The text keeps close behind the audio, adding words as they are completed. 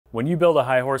When you build a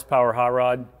high horsepower hot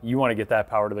rod, you want to get that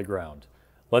power to the ground.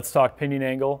 Let's talk pinion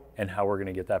angle and how we're going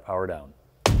to get that power down.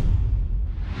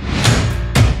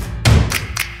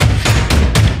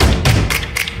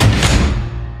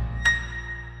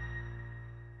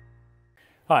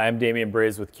 Hi, I'm Damian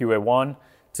Braze with QA1.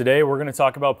 Today we're going to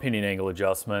talk about pinion angle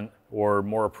adjustment, or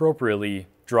more appropriately,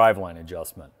 driveline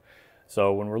adjustment.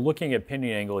 So when we're looking at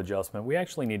pinion angle adjustment, we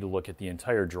actually need to look at the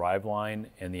entire driveline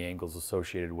and the angles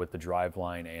associated with the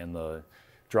driveline and the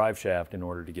drive shaft in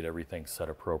order to get everything set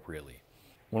appropriately.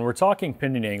 When we're talking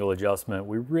pinion angle adjustment,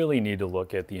 we really need to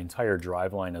look at the entire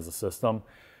driveline as a system,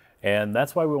 and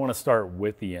that's why we want to start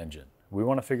with the engine. We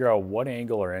want to figure out what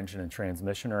angle our engine and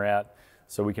transmission are at,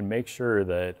 so we can make sure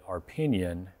that our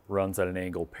pinion runs at an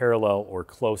angle parallel or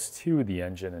close to the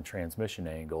engine and transmission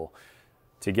angle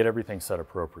to get everything set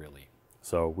appropriately.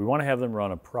 So we want to have them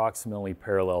run approximately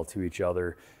parallel to each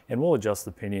other, and we'll adjust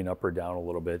the pinion up or down a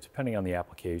little bit depending on the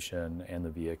application and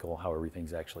the vehicle, how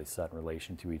everything's actually set in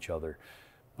relation to each other.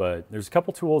 But there's a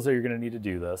couple tools that you're going to need to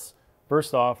do this.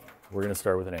 First off, we're going to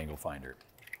start with an angle finder.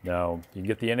 Now, you can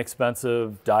get the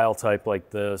inexpensive dial type like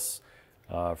this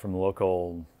from the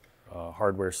local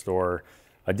hardware store.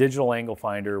 A digital angle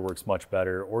finder works much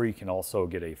better, or you can also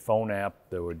get a phone app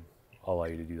that would allow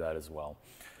you to do that as well.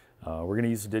 We're going to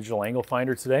use a digital angle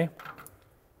finder today.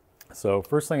 So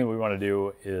first thing that we want to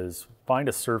do is find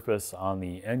a surface on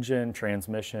the engine,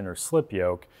 transmission, or slip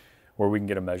yoke where we can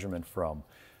get a measurement from.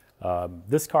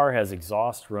 This car has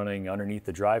exhaust running underneath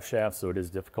the drive shaft, so it is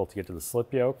difficult to get to the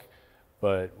slip yoke,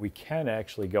 but we can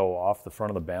actually go off the front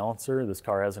of the balancer. This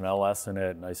car has an LS in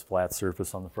it, nice flat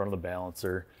surface on the front of the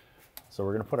balancer. So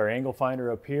we're going to put our angle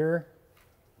finder up here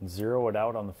and zero it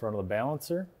out on the front of the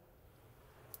balancer.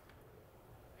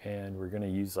 And we're going to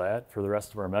use that for the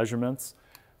rest of our measurements.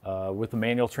 With the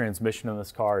manual transmission in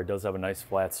this car, it does have a nice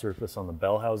flat surface on the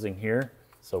bell housing here.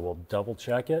 So we'll double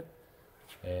check it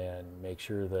and make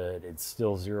sure that it's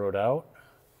still zeroed out.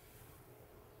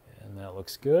 And that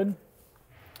looks good.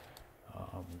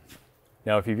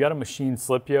 Now, if you've got a machine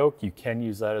slip yoke, you can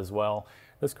use that as well.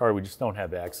 This car, we just don't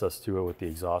have access to it with the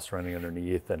exhaust running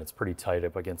underneath, and it's pretty tight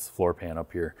up against the floor pan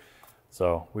up here.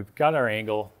 So we've got our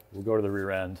angle. We'll go to the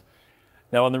rear end.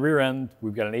 Now on the rear end,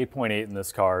 we've got an 8.8 in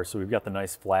this car, so we've got the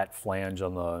nice flat flange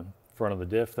on the front of the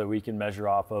diff that we can measure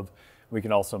off of. We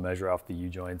can also measure off the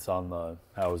U-joints on the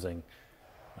housing.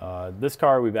 This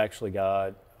car, we've actually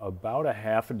got about a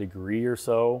half a degree or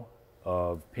so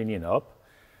of pinion up.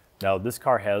 Now this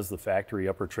car has the factory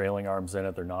upper trailing arms in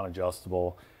it. They're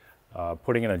non-adjustable.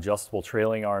 Putting an adjustable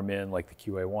trailing arm in, like the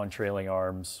QA1 trailing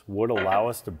arms, would allow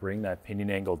us to bring that pinion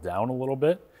angle down a little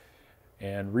bit.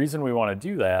 And the reason we want to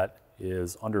do that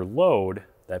is under load,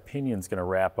 that pinion's going to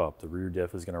wrap up, the rear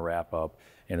diff is going to wrap up,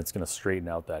 and it's going to straighten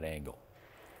out that angle.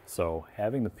 So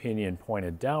having the pinion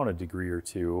pointed down a degree or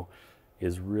two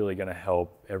is really going to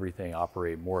help everything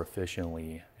operate more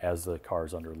efficiently as the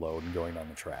car's under load and going down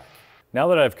the track. Now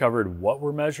that I've covered what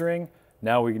we're measuring,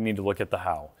 now we need to look at the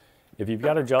how. If you've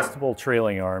got adjustable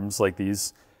trailing arms like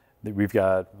these, we've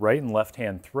got right and left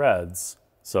hand threads,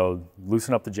 so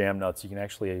loosen up the jam nuts, you can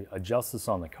actually adjust this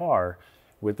on the car.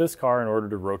 With this car, in order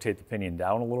to rotate the pinion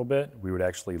down a little bit, we would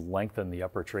actually lengthen the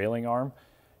upper trailing arm.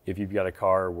 If you've got a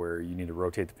car where you need to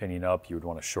rotate the pinion up, you would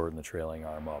want to shorten the trailing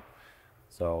arm up.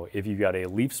 So if you've got a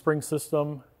leaf spring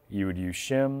system, you would use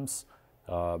shims.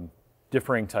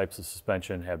 Differing types of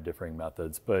suspension have differing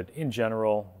methods, but in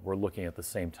general, we're looking at the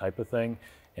same type of thing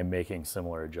and making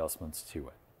similar adjustments to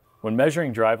it. When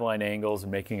measuring driveline angles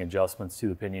and making adjustments to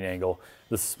the pinion angle,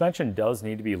 the suspension does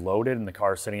need to be loaded and the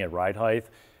car sitting at ride height.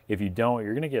 If you don't,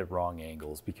 you're going to get wrong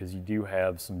angles because you do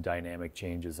have some dynamic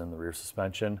changes in the rear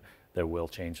suspension that will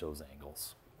change those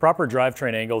angles. Proper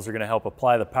drivetrain angles are going to help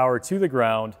apply the power to the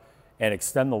ground and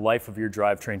extend the life of your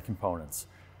drivetrain components.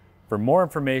 For more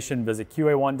information, visit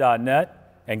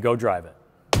QA1.net and go drive it.